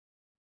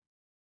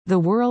The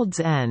World's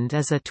End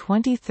is a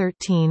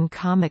 2013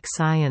 comic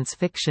science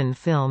fiction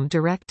film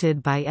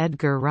directed by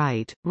Edgar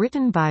Wright,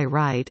 written by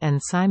Wright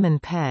and Simon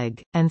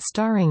Pegg, and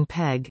starring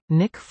Pegg,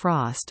 Nick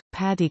Frost,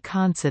 Paddy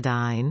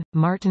Considine,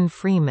 Martin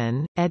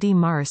Freeman, Eddie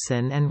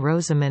Marsan and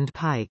Rosamund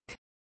Pike.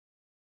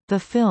 The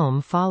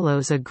film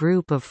follows a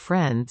group of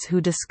friends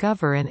who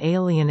discover an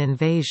alien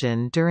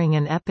invasion during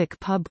an epic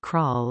pub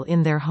crawl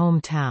in their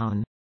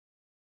hometown.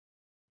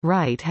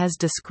 Wright has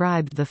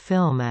described the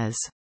film as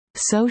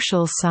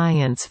social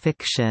science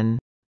fiction,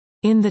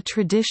 in the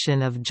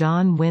tradition of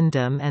John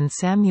Wyndham and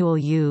Samuel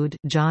Youde,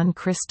 John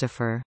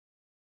Christopher.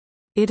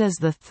 It is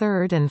the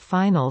third and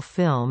final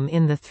film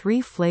in the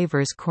Three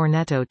Flavors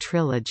Cornetto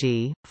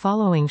trilogy,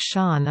 following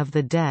Shaun of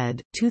the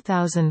Dead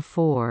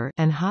 2004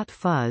 and Hot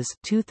Fuzz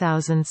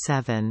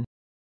 2007.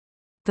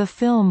 The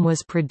film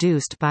was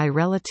produced by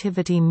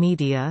Relativity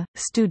Media,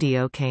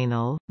 Studio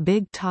Canal,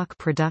 Big Talk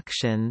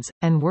Productions,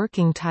 and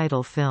Working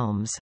Title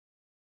Films.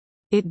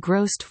 It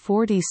grossed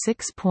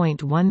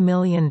 $46.1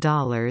 million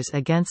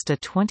against a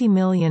 $20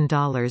 million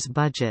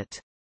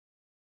budget.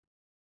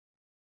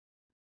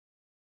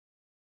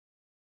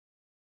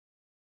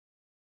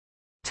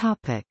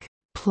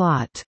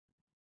 Plot.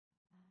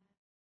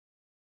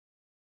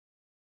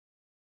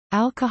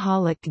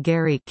 Alcoholic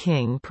Gary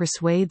King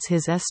persuades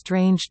his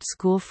estranged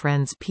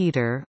schoolfriends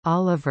Peter,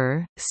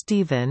 Oliver,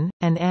 Stephen,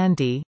 and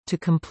Andy, to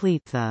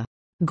complete the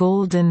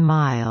Golden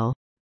Mile,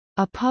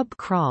 a pub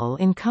crawl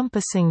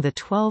encompassing the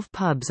 12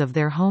 pubs of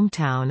their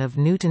hometown of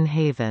Newton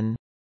Haven.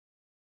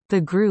 The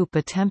group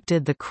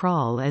attempted the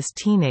crawl as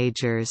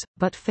teenagers,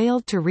 but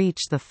failed to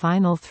reach the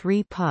final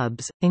 3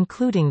 pubs,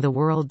 including the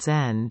World's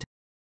End.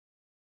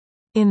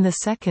 In the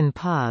second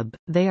pub,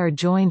 they are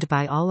joined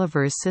by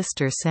Oliver's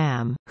sister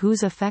Sam,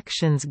 whose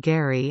affections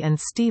Gary and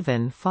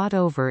Stephen fought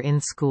over in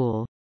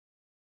school.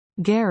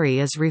 Gary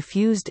is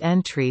refused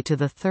entry to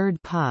the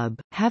third pub,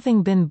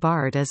 having been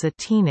barred as a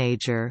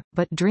teenager,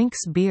 but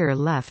drinks beer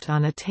left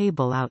on a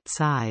table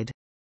outside.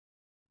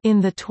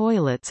 In the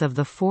toilets of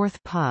the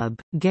fourth pub,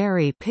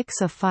 Gary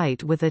picks a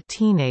fight with a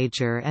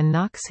teenager and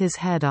knocks his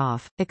head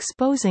off,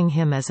 exposing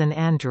him as an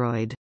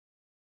android.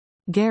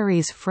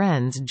 Gary's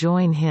friends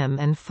join him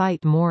and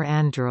fight more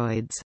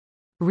androids.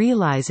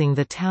 Realizing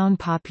the town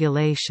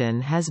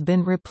population has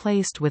been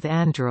replaced with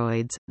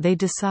androids, they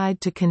decide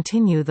to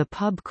continue the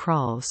pub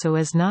crawl so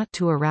as not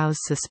to arouse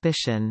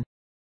suspicion.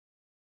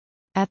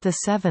 At the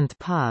seventh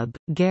pub,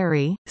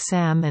 Gary,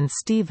 Sam and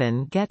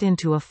Stephen get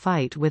into a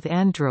fight with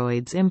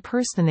androids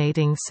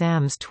impersonating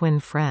Sam's twin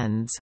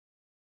friends.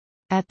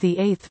 At the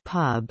eighth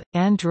pub,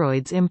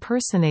 androids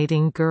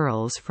impersonating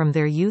girls from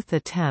their youth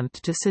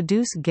attempt to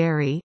seduce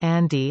Gary,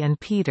 Andy and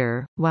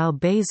Peter, while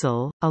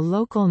Basil, a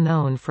local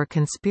known for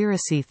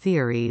conspiracy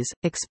theories,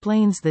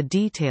 explains the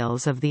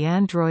details of the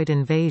android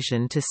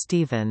invasion to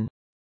Stephen.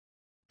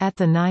 At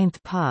the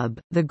ninth pub,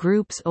 the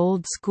group's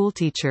old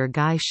schoolteacher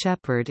Guy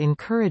Shepherd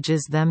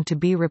encourages them to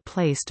be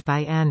replaced by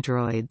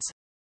androids.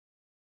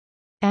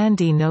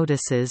 Andy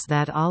notices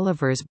that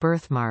Oliver's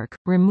birthmark,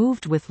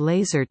 removed with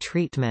laser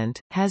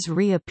treatment, has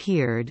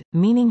reappeared,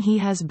 meaning he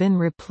has been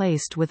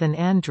replaced with an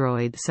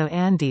android, so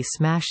Andy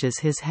smashes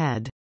his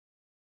head.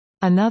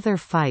 Another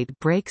fight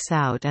breaks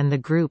out and the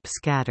group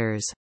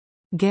scatters.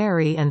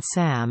 Gary and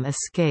Sam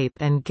escape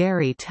and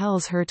Gary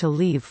tells her to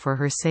leave for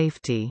her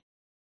safety.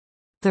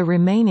 The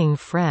remaining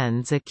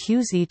friends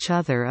accuse each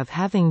other of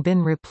having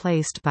been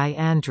replaced by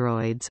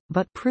androids,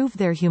 but prove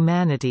their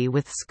humanity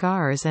with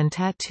scars and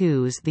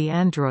tattoos the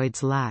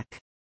androids lack.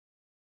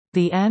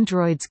 The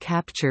androids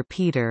capture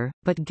Peter,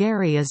 but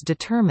Gary is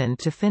determined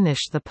to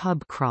finish the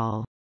pub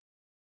crawl.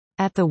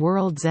 At the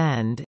World's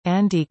End,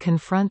 Andy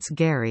confronts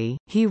Gary.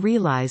 He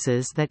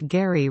realizes that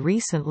Gary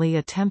recently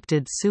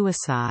attempted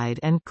suicide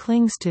and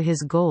clings to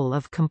his goal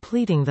of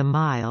completing the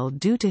mile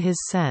due to his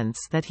sense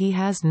that he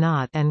has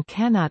not and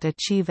cannot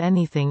achieve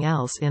anything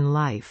else in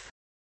life.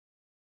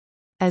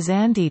 As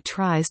Andy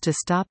tries to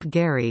stop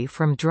Gary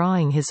from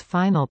drawing his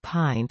final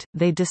pint,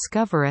 they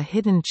discover a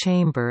hidden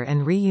chamber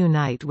and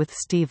reunite with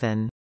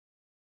Stephen.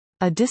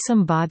 A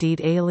disembodied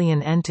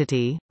alien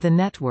entity, the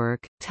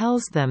Network,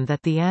 tells them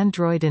that the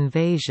android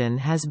invasion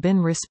has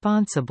been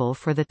responsible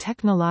for the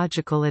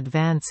technological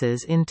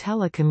advances in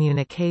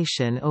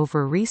telecommunication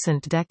over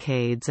recent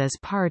decades as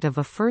part of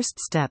a first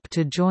step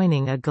to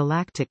joining a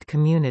galactic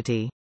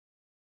community.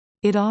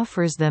 It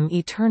offers them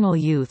eternal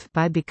youth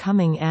by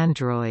becoming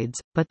androids,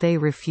 but they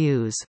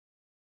refuse.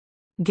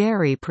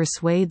 Gary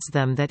persuades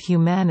them that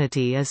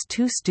humanity is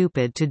too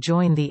stupid to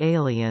join the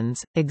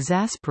aliens.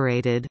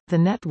 Exasperated, the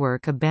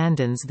Network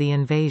abandons the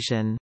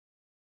invasion.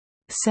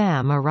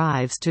 Sam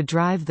arrives to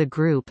drive the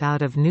group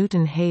out of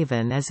Newton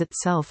Haven as it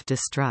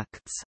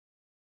self-destructs.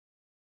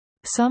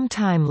 Some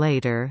time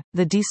later,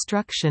 the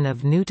destruction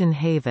of Newton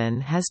Haven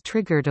has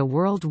triggered a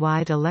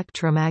worldwide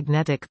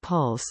electromagnetic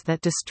pulse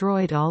that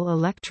destroyed all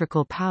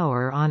electrical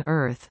power on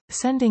Earth,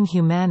 sending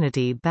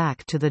humanity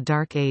back to the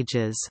Dark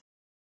Ages.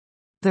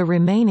 The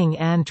remaining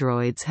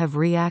androids have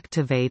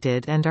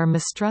reactivated and are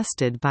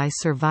mistrusted by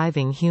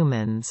surviving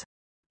humans.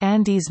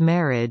 Andy's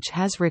marriage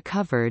has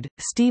recovered,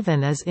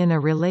 Stephen is in a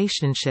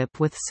relationship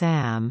with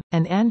Sam,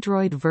 and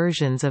android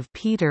versions of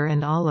Peter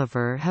and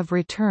Oliver have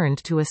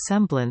returned to a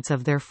semblance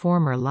of their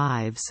former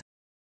lives.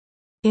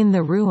 In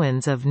the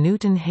ruins of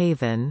Newton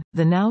Haven,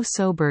 the now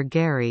sober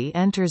Gary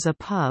enters a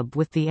pub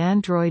with the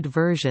android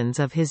versions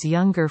of his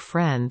younger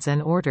friends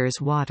and orders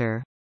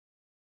water.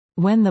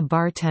 When the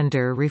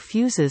bartender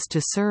refuses to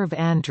serve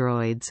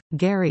androids,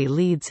 Gary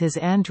leads his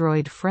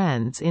android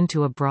friends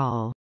into a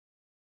brawl.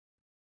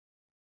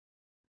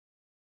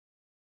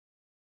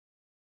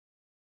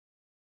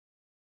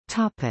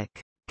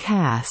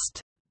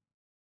 Cast.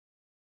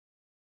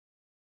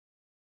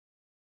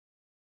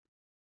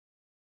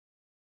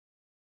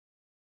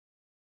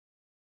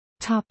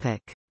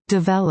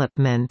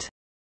 Development.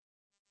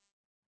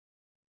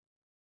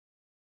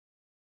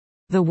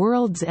 The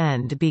World's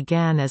End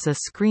began as a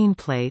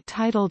screenplay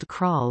titled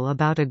Crawl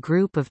about a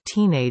group of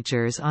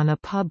teenagers on a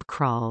pub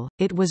crawl.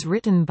 It was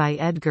written by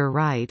Edgar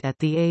Wright at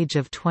the age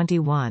of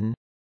 21.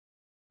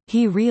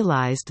 He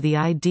realized the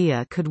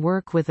idea could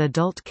work with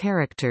adult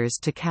characters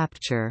to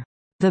capture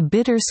the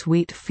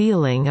bittersweet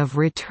feeling of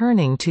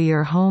returning to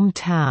your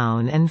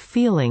hometown and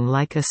feeling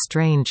like a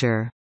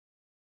stranger.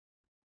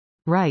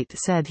 Wright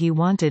said he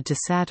wanted to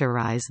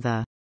satirize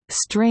the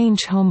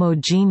strange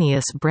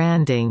homogeneous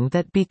branding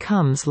that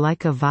becomes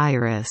like a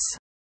virus,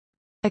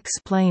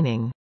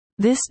 explaining,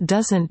 "This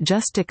doesn't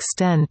just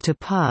extend to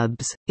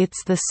pubs,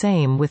 it's the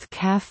same with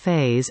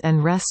cafes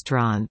and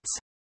restaurants.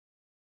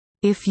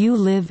 If you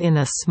live in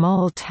a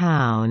small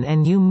town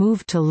and you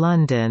move to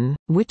London,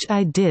 which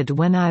I did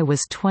when I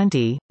was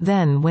 20,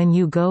 then when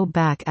you go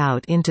back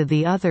out into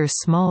the other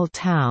small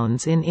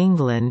towns in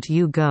England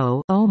you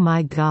go, oh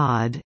my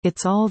God,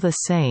 it's all the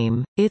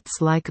same, it's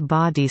like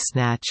Body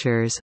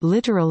Snatchers,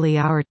 literally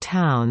our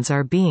towns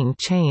are being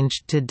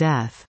changed to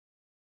death."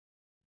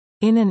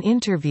 In an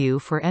interview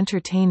for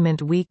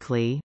Entertainment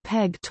Weekly,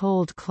 Pegg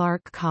told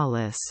Clark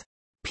Collis,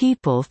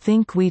 "People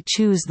think we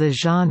choose the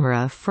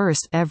genre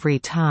first every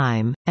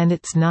time, and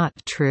it's not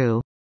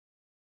true.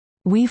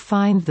 We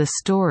find the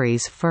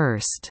stories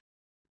first.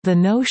 The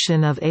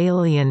notion of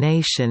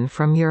alienation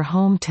from your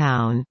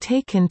hometown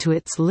taken to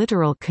its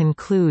literal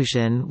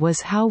conclusion was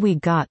how we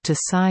got to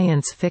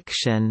science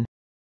fiction."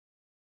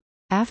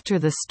 After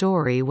the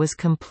story was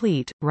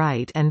complete,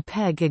 Wright and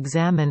Pegg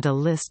examined a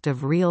list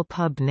of real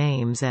pub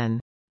names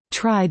and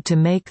tried to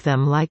make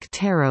them like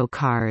tarot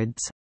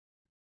cards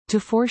to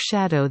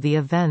foreshadow the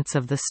events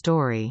of the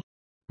story.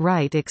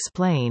 Wright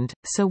explained,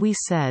 "So we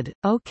said,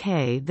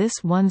 okay,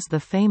 this one's the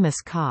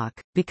famous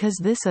cock, because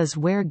this is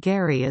where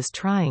Gary is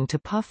trying to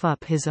puff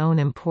up his own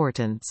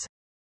importance.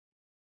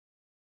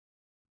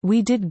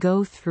 We did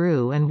go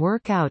through and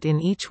work out in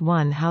each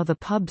one how the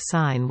pub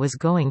sign was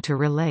going to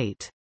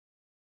relate."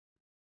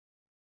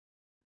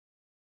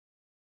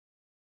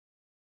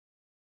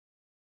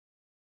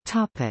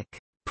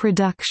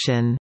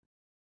 Production.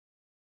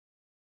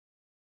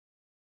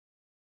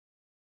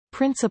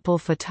 Principal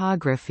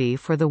photography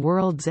for The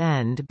World's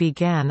End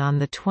began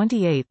on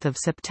 28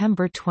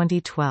 September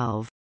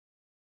 2012.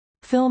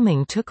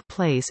 Filming took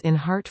place in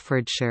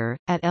Hertfordshire,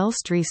 at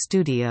Elstree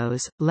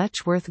Studios,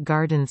 Letchworth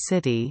Garden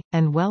City,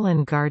 and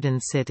Welwyn Garden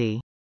City.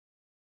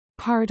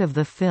 Part of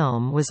the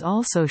film was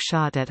also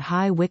shot at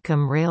High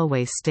Wycombe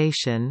Railway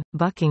Station,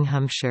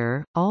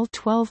 Buckinghamshire. All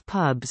 12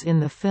 pubs in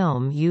the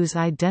film use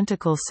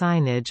identical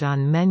signage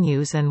on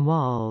menus and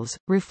walls,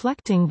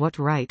 reflecting what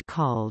Wright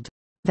called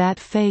that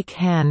fake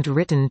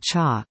hand-written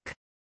chalk,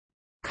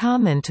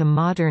 common to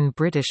modern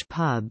British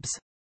pubs.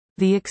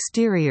 The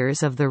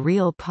exteriors of the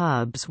real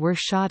pubs were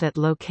shot at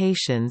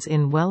locations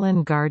in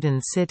Welwyn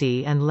Garden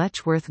City and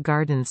Letchworth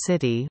Garden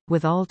City,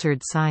 with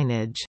altered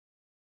signage.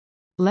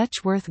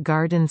 Letchworth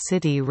Garden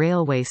City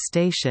railway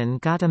station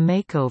got a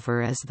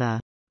makeover as the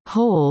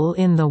hole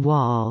in the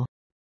wall.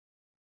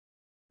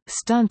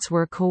 Stunts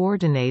were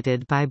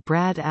coordinated by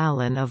Brad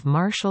Allen of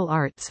martial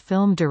arts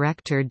film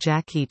director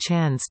Jackie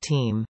Chan's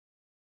team.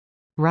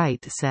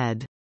 Wright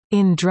said,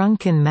 "In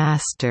Drunken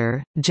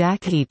Master,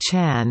 Jackie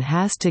Chan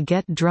has to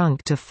get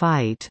drunk to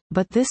fight,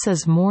 but this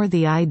is more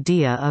the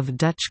idea of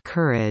Dutch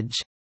courage.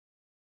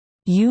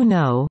 You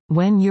know,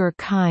 when you're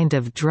kind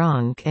of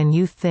drunk and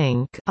you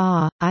think,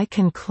 I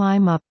can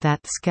climb up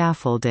that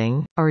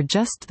scaffolding, or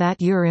just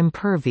that you're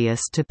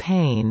impervious to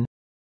pain.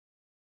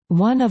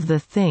 One of the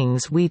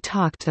things we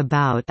talked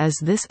about is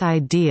this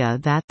idea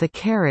that the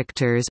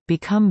characters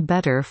become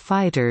better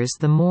fighters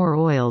the more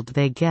oiled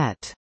they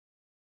get."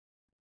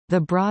 The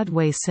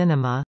Broadway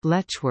Cinema,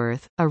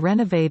 Letchworth, a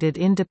renovated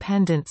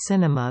independent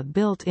cinema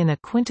built in a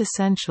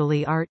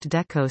quintessentially Art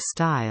Deco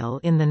style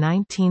in the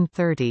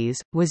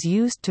 1930s, was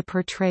used to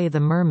portray the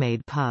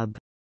Mermaid Pub.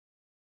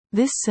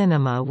 This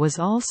cinema was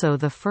also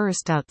the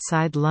first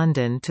outside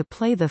London to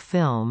play the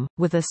film,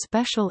 with a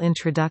special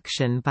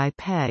introduction by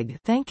Pegg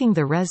thanking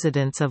the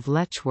residents of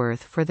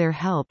Letchworth for their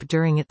help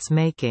during its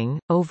making.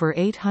 Over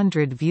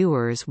 800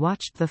 viewers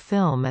watched the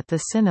film at the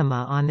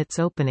cinema on its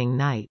opening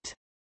night.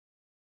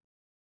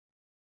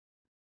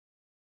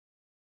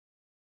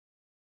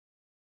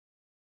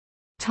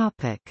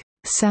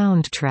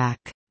 Soundtrack.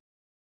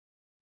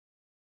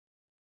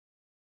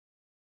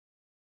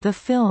 The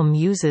film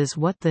uses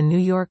what the New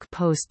York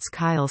Post's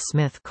Kyle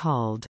Smith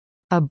called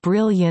a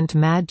brilliant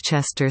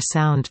Manchester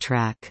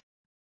soundtrack,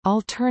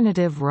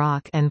 alternative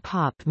rock and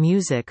pop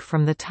music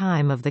from the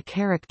time of the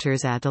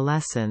characters'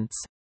 adolescence.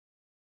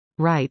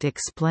 Wright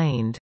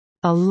explained,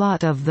 "A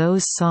lot of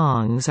those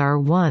songs are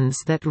ones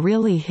that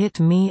really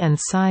hit me and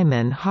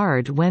Simon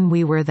hard when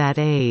we were that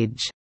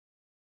age.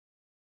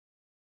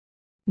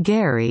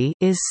 Gary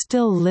is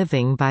still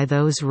living by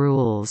those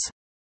rules.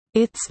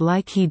 It's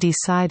like he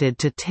decided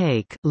to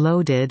take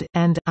Loaded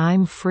and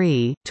I'm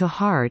Free to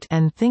heart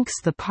and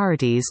thinks the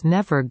party's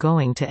never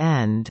going to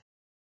end."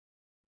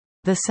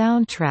 The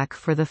soundtrack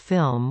for the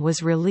film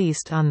was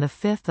released on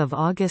 5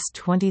 August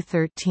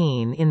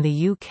 2013 in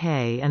the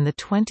UK and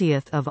 20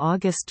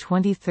 August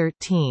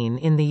 2013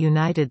 in the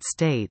United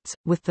States,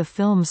 with the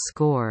film's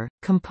score,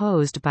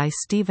 composed by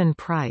Stephen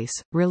Price,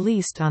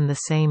 released on the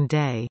same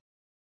day.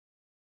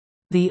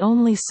 The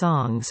only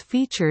songs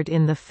featured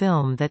in the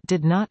film that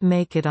did not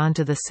make it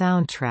onto the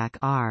soundtrack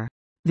are,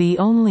 "The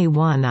Only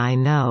One I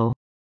Know",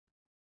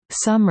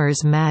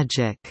 "Summer's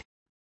Magic",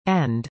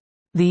 and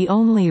 "The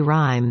Only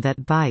Rhyme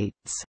That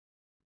Bites",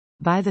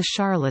 by The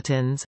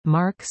Charlatans,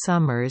 Mark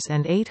Summers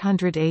and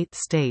 808th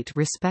State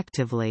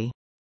respectively.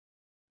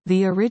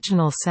 The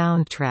original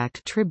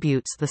soundtrack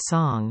tributes the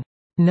song,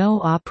 "No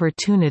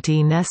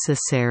Opportunity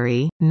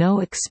Necessary,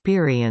 No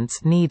Experience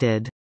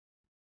Needed",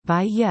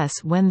 by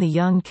Yes when the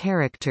young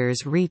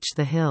characters reach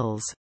the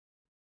hills.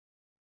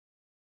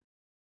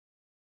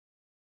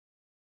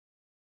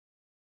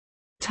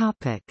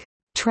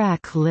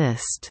 Track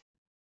list.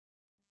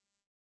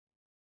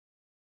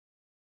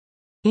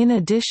 In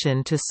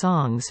addition to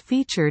songs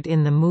featured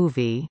in the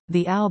movie,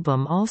 the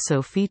album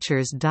also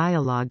features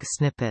dialogue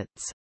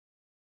snippets.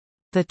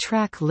 The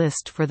track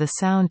list for the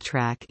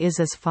soundtrack is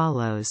as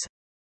follows.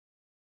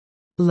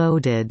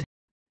 Loaded.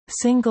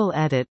 Single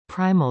edit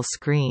Primal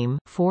Scream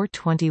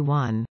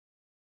 421.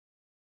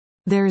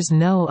 There's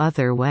No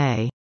Other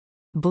Way.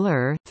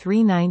 Blur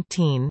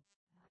 319.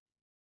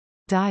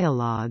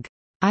 Dialogue.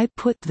 I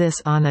Put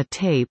This on a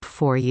Tape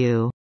for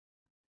You.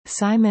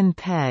 Simon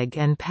Pegg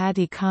and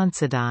Paddy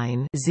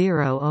Considine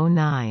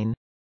 009.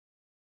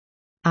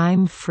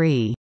 I'm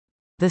Free.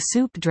 The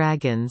Soup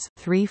Dragons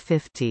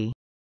 350.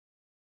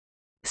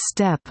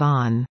 Step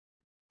On.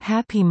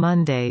 Happy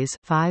Mondays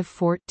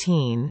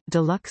 514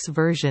 deluxe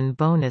version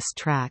bonus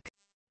track.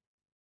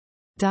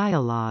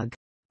 Dialogue.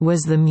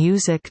 Was the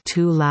music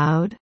too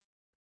loud?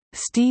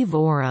 Steve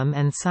Oram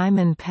and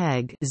Simon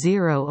Pegg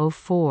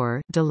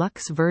 004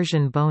 deluxe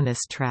version bonus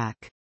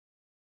track.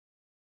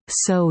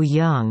 So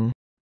Young.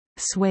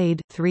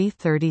 Suede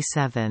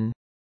 337.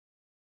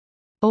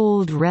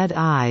 Old Red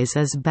Eyes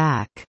is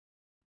Back.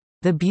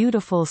 The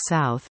Beautiful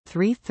South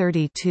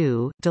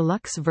 332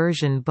 deluxe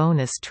version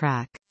bonus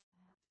track.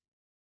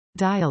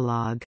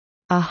 Dialogue.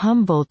 A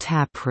Humble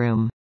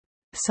Taproom.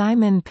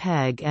 Simon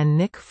Pegg and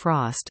Nick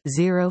Frost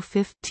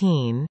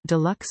 015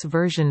 deluxe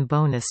version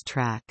bonus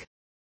track.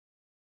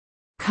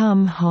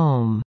 Come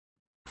Home.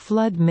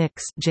 Flood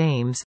Mix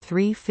James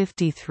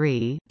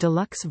 353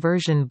 deluxe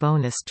version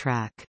bonus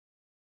track.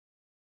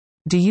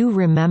 Do You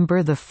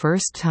Remember the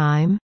First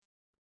Time?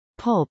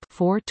 Pulp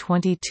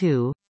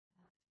 422.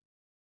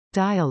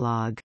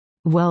 Dialogue.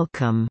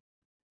 Welcome.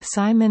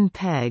 Simon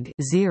Pegg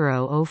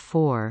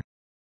 004.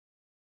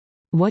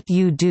 What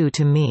You Do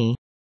to Me.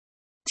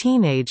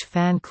 Teenage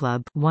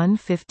Fanclub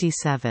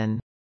 157.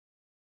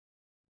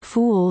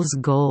 Fool's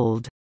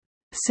Gold.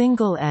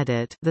 Single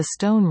edit The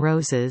Stone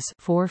Roses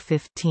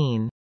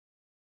 415.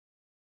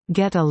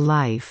 Get a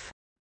Life.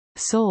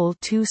 Soul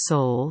to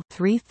Soul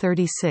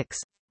 336.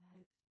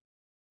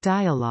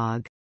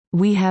 Dialogue.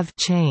 We Have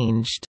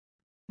Changed.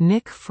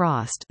 Nick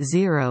Frost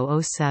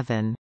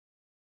 007.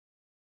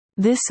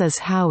 This Is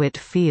How It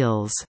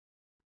Feels.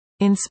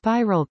 In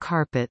Spiral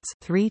Carpets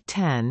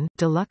 310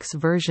 deluxe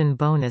version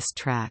bonus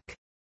track.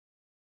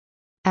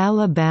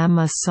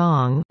 Alabama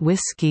Song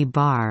Whiskey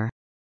Bar.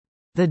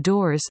 The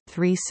Doors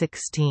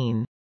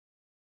 316.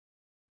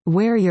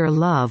 Wear Your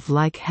Love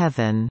Like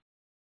Heaven.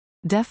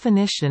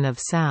 Definition of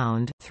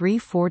Sound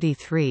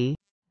 343.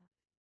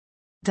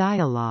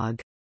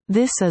 Dialogue.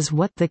 This Is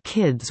What the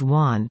Kids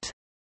Want.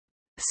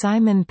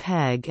 Simon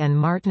Pegg and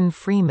Martin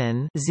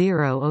Freeman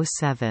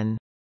 007.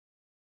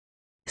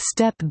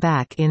 Step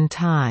Back in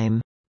Time.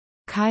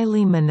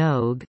 Kylie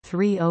Minogue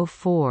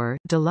 304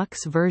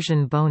 deluxe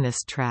version bonus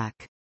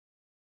track.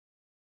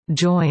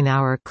 Join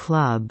Our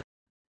Club.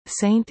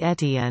 Saint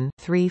Etienne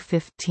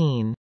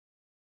 315.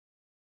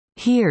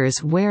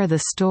 Here's Where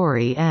the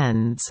Story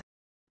Ends.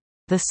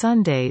 The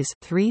Sundays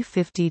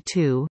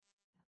 352.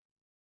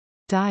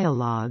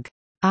 Dialogue.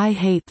 I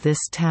Hate This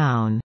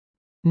Town.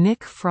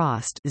 Nick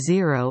Frost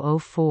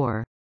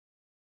 004.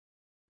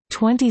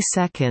 20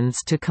 Seconds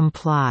to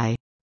Comply.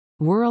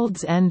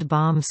 World's End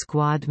Bomb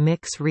Squad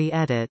Mix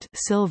Re-Edit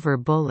Silver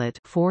Bullet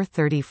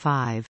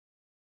 435.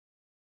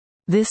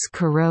 This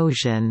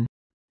Corrosion.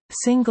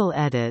 Single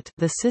edit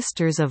The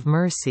Sisters of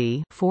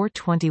Mercy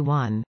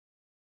 421.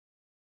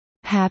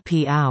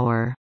 Happy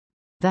Hour.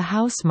 The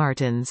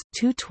Housemartins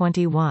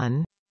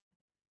 221.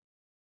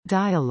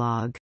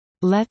 Dialogue.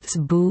 Let's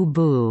Boo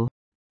Boo.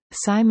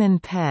 Simon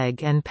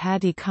Pegg and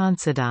Paddy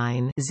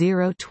Considine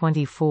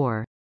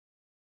 024.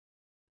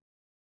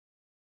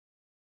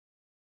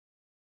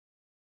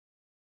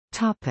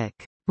 Topic.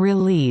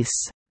 Release.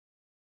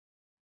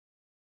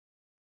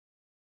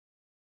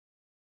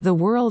 The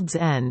World's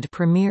End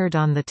premiered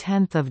on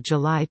 10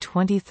 July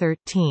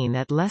 2013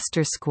 at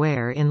Leicester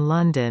Square in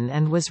London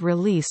and was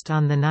released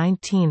on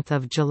 19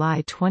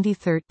 July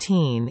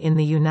 2013 in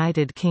the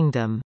United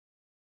Kingdom.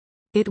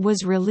 It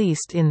was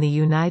released in the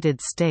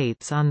United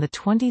States on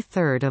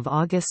 23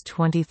 August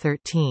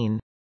 2013.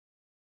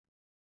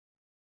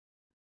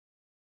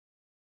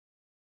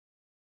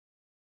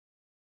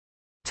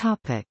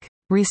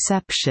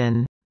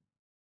 Reception.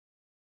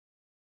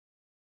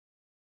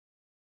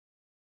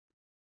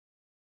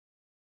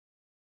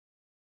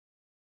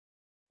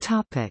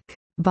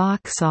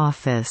 Box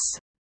office.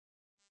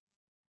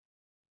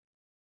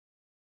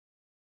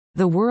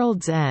 The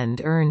World's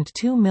End earned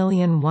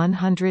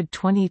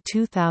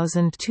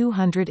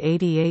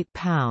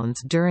 £2,122,288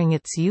 during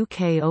its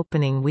UK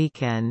opening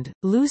weekend,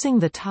 losing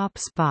the top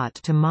spot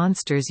to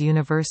Monsters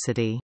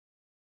University.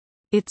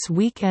 Its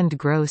weekend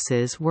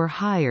grosses were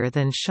higher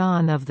than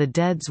Shaun of the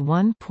Dead's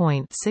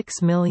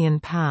 £1.6 million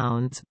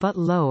but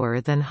lower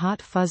than Hot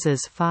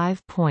Fuzz's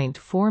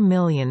 £5.4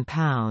 million.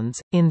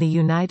 In the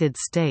United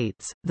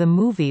States, the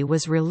movie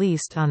was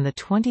released on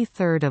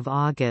 23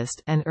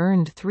 August and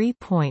earned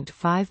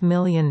 $3.5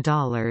 million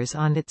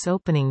on its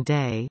opening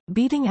day,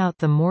 beating out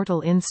The Mortal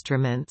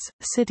Instruments,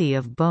 City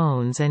of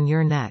Bones and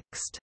You're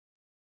Next.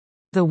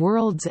 The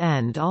World's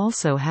End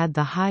also had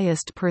the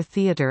highest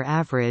per-theater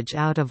average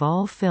out of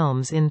all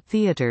films in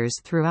theaters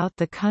throughout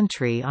the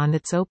country on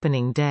its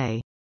opening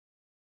day.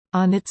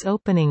 On its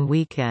opening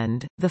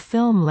weekend, the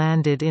film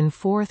landed in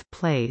fourth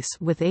place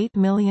with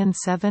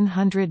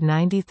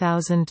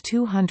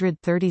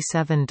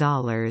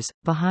 $8,790,237,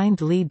 behind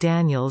Lee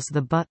Daniels'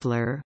 The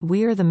Butler,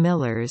 We're the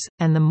Millers,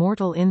 and The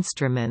Mortal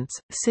Instruments,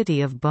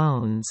 City of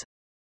Bones.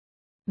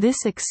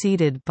 This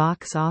exceeded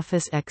box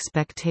office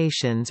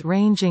expectations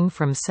ranging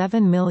from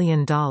 $7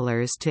 million to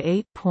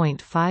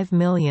 $8.5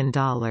 million,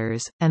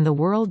 and The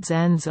World's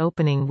End's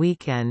opening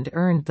weekend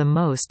earned the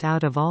most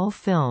out of all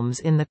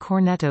films in the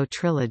Cornetto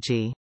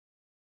trilogy.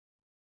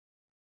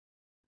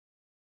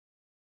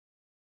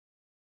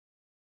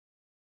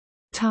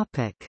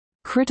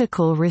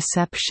 Critical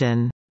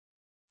reception.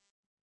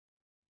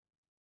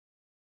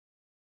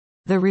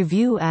 The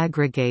review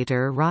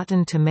aggregator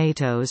Rotten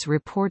Tomatoes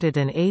reported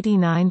an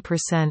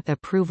 89%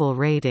 approval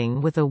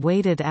rating with a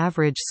weighted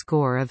average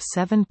score of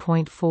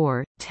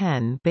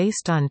 7.4/10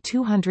 based on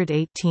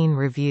 218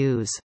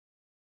 reviews.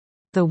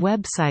 The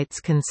website's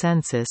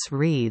consensus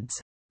reads,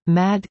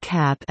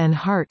 "Madcap and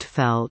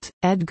heartfelt,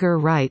 Edgar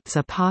Wright's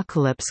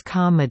apocalypse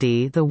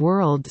comedy The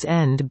World's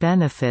End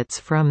benefits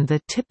from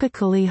the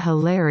typically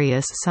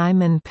hilarious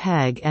Simon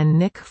Pegg and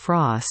Nick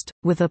Frost,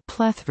 with a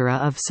plethora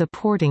of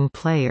supporting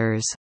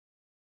players."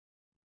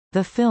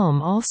 The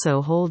film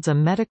also holds a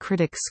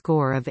Metacritic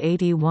score of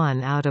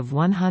 81 out of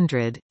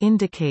 100,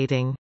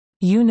 indicating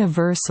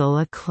universal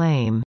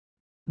acclaim.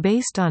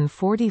 Based on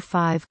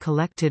 45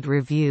 collected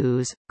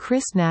reviews,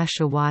 Chris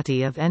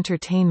Nashawati of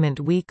Entertainment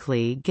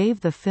Weekly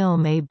gave the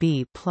film a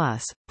B+,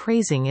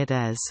 praising it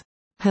as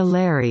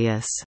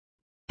hilarious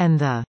and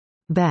the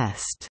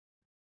best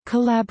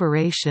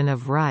collaboration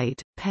of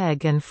Wright,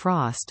 Pegg and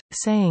Frost,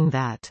 saying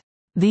that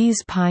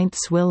these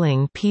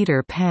pint-swilling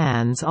Peter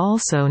Pans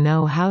also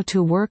know how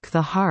to work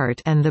the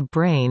heart and the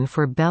brain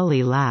for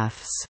belly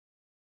laughs.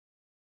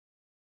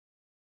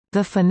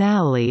 The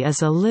finale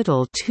is a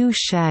little too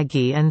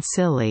shaggy and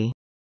silly.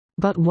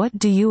 But what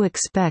do you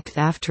expect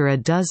after a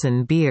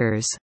dozen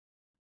beers?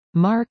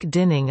 Mark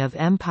Dinning of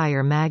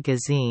Empire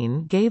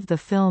magazine gave the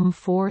film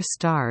 4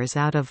 stars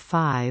out of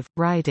 5,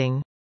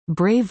 writing,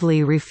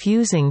 "Bravely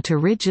refusing to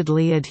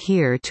rigidly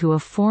adhere to a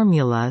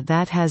formula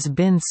that has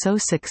been so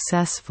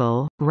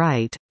successful,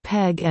 Wright,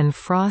 Pegg and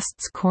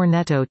Frost's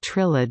Cornetto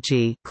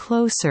trilogy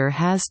closer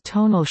has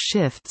tonal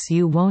shifts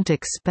you won't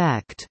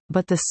expect,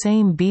 but the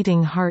same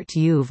beating heart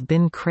you've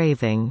been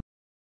craving."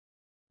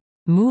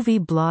 Movie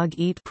blog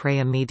Eat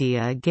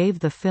Praemedia gave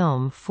the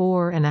film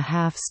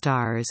 4.5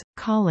 stars,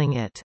 calling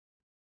it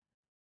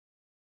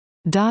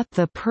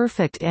the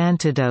perfect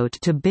antidote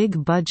to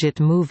big-budget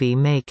movie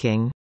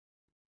making.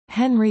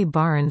 Henry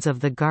Barnes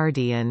of The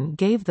Guardian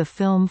gave the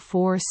film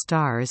 4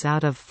 stars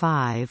out of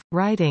 5,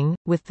 writing,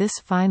 "With this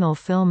final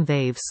film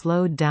they've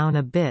slowed down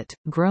a bit,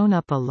 grown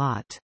up a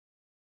lot.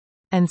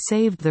 And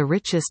saved the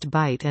richest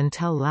bite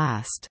until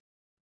last."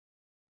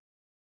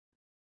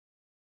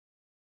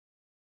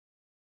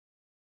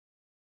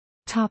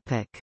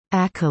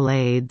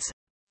 Accolades.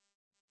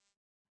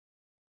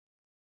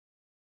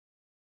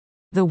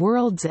 The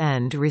World's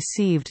End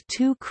received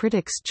 2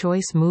 Critics'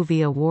 Choice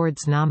Movie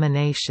Awards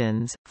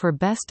nominations, for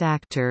Best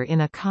Actor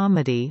in a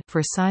Comedy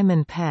for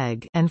Simon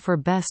Pegg and for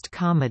Best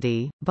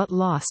Comedy, but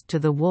lost to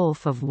The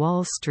Wolf of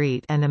Wall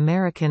Street and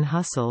American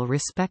Hustle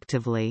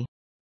respectively.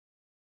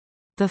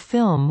 The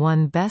film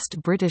won Best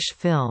British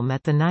Film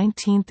at the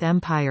 19th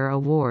Empire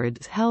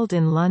Awards held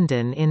in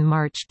London in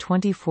March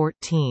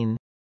 2014.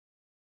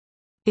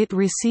 It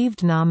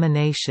received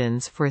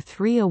nominations for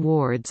 3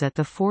 awards at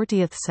the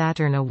 40th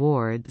Saturn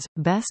Awards,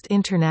 Best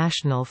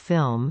International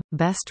Film,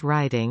 Best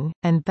Writing,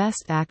 and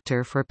Best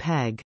Actor for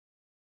Peg.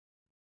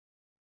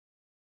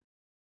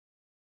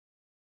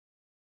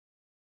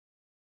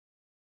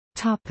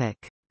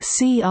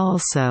 See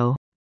also: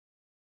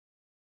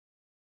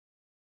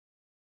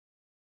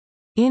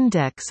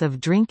 Index of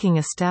drinking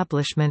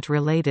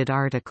establishment-related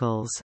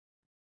articles.